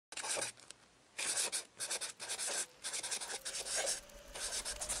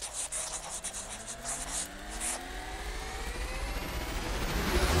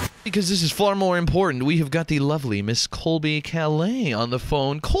because this is far more important. We have got the lovely Miss Colbie Caillat on the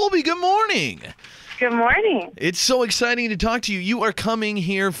phone. Colbie, good morning. Good morning. It's so exciting to talk to you. You are coming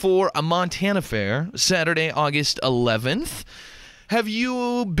here for a MontanaFair, Saturday, August 11th. Have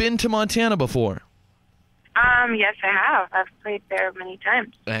you been to Montana before? Yes, I have. I've played there many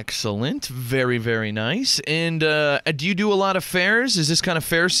times. Excellent. Very, very nice. And do you do a lot of fairs? Is this kind of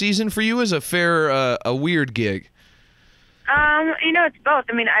fair season for you? Is a fair a weird gig? It's both.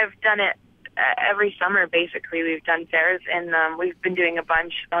 I mean, I've done it every summer, basically. We've done fairs, and we've been doing a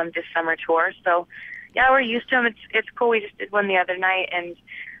bunch on this summer tour. So, yeah, we're used to them. It's cool. We just did one the other night, and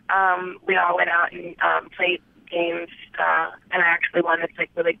we all went out and played games, and I actually won this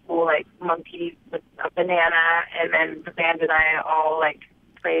really cool monkey with a banana, and then the band and I all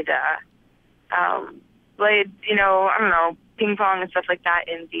played I don't know, ping pong and stuff like that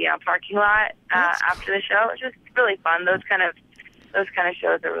in the parking lot after the show. It's just really fun. Those kind of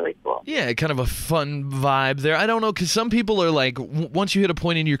shows are really cool. Yeah, kind of a fun vibe there. I don't know, because some people are like, once you hit a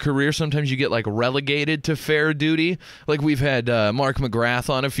point in your career, sometimes you get relegated to fair duty. Like we've had Mark McGrath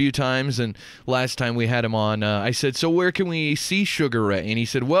on a few times, and last time we had him on, I said, so where can we see Sugar Ray? And he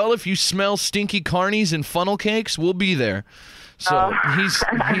said, well, if you smell stinky carnies and funnel cakes, we'll be there. So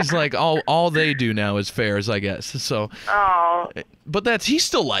he's like, all they do now is fairs, I guess. So, but he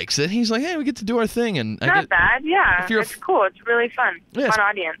still likes it. He's like, hey, we get to do our thing, and not bad, yeah. It's cool. It's really fun. Yeah, fun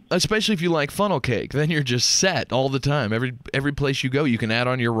audience. Especially if you like funnel cake, then you're just set all the time. Every place you go, you can add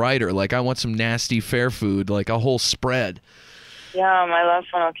on your rider. Like, I want some nasty fair food, like a whole spread. Yum, I love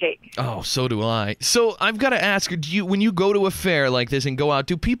funnel cake. Oh, so do I. So I've got to ask, when you go to a fair like this and go out,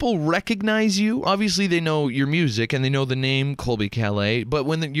 do people recognize you? Obviously, they know your music and they know the name Colbie Caillat, but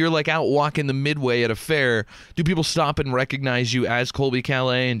when you're out walking the midway at a fair, do people stop and recognize you as Colbie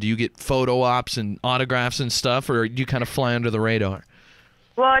Caillat, and do you get photo ops and autographs and stuff, or do you kind of fly under the radar?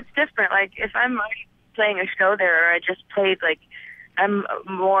 Well, it's different. Like, if I'm playing a show there, or I just played, I'm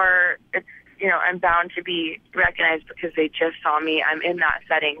more... I'm bound to be recognized because they just saw me. I'm in that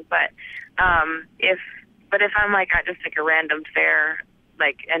setting. But if I'm at just a random fair,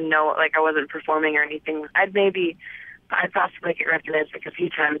 and I wasn't performing or anything, I'd possibly get recognized a few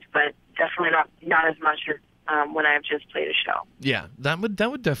times, but definitely not as much as when I've just played a show. Yeah, that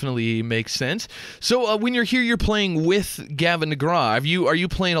would definitely make sense. So when you're here, you're playing with Gavin DeGraw. Are you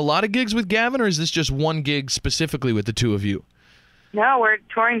playing a lot of gigs with Gavin, or is this just one gig specifically with the two of you? No, we're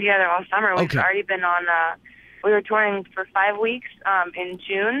touring together all summer. We've already been on, we were touring for 5 weeks in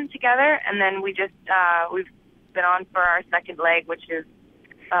June together, and then we've been on for our second leg, which is,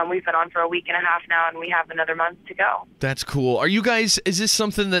 we've been on for a week and a half now, and we have another month to go. That's cool. Are you guys, is this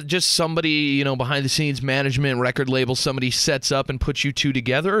something that just somebody, behind the scenes management, record label, somebody sets up and puts you two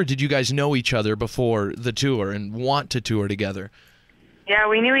together, or did you guys know each other before the tour and want to tour together? Yeah,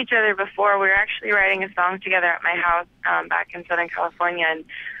 we knew each other before. We were actually writing a song together at my house back in Southern California, and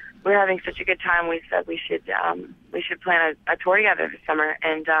we were having such a good time. We said we should plan a tour together this summer,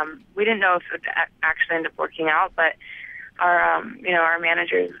 and we didn't know if it would actually end up working out, but our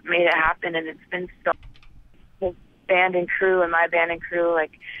managers made it happen, and it's been so. His band and crew and my band and crew,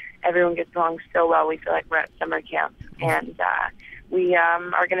 everyone gets along so well. We feel like we're at summer camp, and we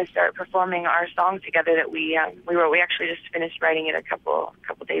are going to start performing our song together that we wrote. We actually just finished writing it a couple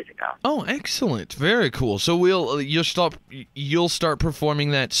days ago. Oh, excellent! Very cool. So you'll start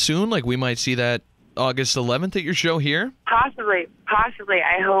performing that soon. We might see that August 11th at your show here. Possibly.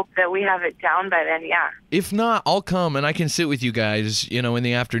 I hope that we have it down by then. Yeah. If not, I'll come and I can sit with you guys, in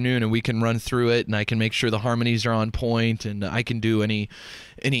the afternoon, and we can run through it, and I can make sure the harmonies are on point, and I can do any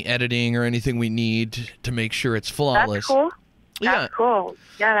editing or anything we need to make sure it's flawless. That's cool. That's cool.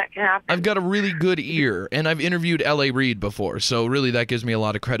 Yeah, that can happen. I've got a really good ear, and I've interviewed L.A. Reid before, so really that gives me a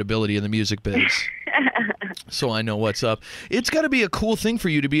lot of credibility in the music biz. So I know what's up. It's got to be a cool thing for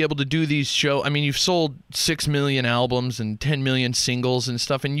you to be able to do these shows. I mean, you've sold 6 million albums and 10 million singles and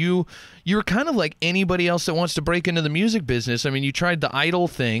stuff, and you're kind of like anybody else that wants to break into the music business. I mean, you tried the Idol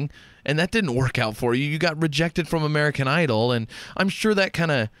thing, and that didn't work out for you. You got rejected from American Idol, and I'm sure that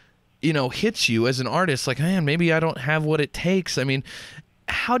kind of hits you as an artist, man, maybe I don't have what it takes. I mean,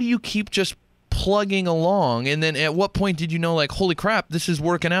 how do you keep just plugging along? And then at what point did you know, holy crap, this is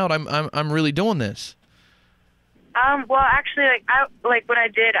working out, I'm really doing this? Well, actually, when I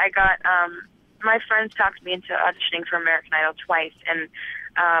did, I got, my friends talked me into auditioning for American Idol twice,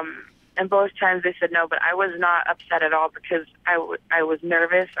 and both times they said no, but I was not upset at all because I was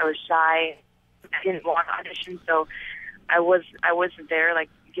nervous, I was shy, I didn't want to audition, so I wasn't there,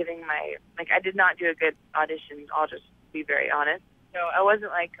 giving my, I did not do a good audition, I'll just be very honest. So I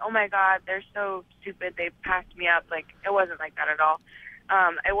wasn't oh my God, they're so stupid, they passed me up. It wasn't like that at all.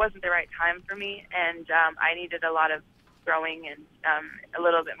 it wasn't the right time for me, and I needed a lot of growing and a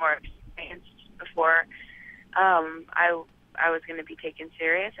little bit more experience before I was going to be taken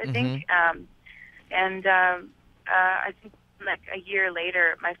serious, I think. I think like a year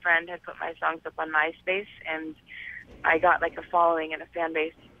later, my friend had put my songs up on MySpace, and I got like a following and a fan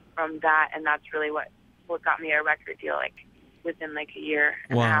base from that, and that's really what got me a record deal, like within like a year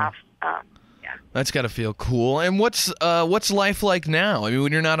and a half. Yeah. That's got to feel cool. And what's life like now? I mean,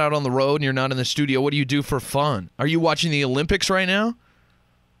 when you're not out on the road and you're not in the studio, what do you do for fun? Are you watching the Olympics right now?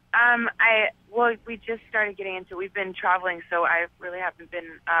 Well, we just started getting into. We've been traveling, so I really haven't been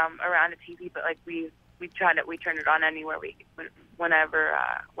around a TV. But like we turn it on anywhere whenever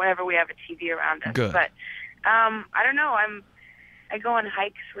we have a TV around us. Good. But I don't know. I go on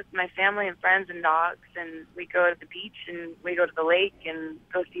hikes with my family and friends and dogs, and we go to the beach and we go to the lake and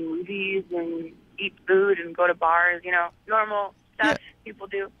go see movies and eat food and go to bars. You know, normal stuff people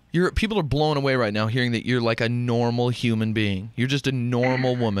do. People are blown away right now hearing that you're like a normal human being. You're just a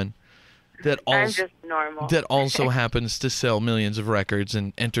normal woman. I'm just normal. That also happens to sell millions of records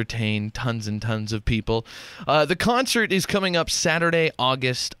and entertain tons and tons of people. The concert is coming up Saturday,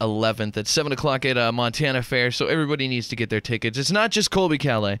 August 11th at 7 o'clock at MontanaFair, so everybody needs to get their tickets. It's not just Colbie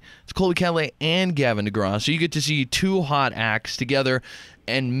Caillat. It's Colbie Caillat and Gavin DeGraw, so you get to see two hot acts together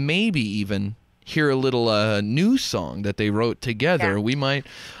and maybe even hear a little new song that they wrote together. Yeah. We're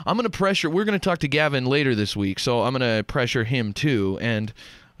going to talk to Gavin later this week, so I'm going to pressure him too, and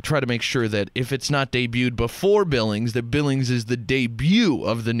try to make sure that if it's not debuted before Billings, that Billings is the debut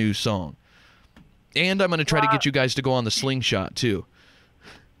of the new song. And I'm going to try to get you guys to go on the Slingshot, too.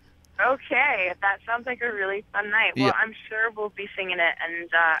 Okay, that sounds like a really fun night. Well, I'm sure we'll be singing it,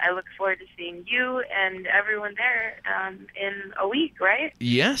 and I look forward to seeing you and everyone there in a week, right?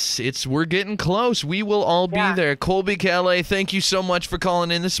 Yes, we're getting close. We will all be there. Colbie Caillat, thank you so much for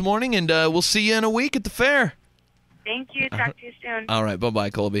calling in this morning, and we'll see you in a week at the fair. Thank you. Talk to you soon. All right.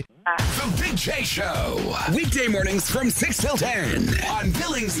 Bye-bye, Colbie. The Big J Show. Weekday mornings from 6 till 10 on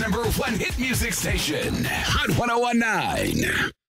Billings' #1 hit music station, Hot 101.9.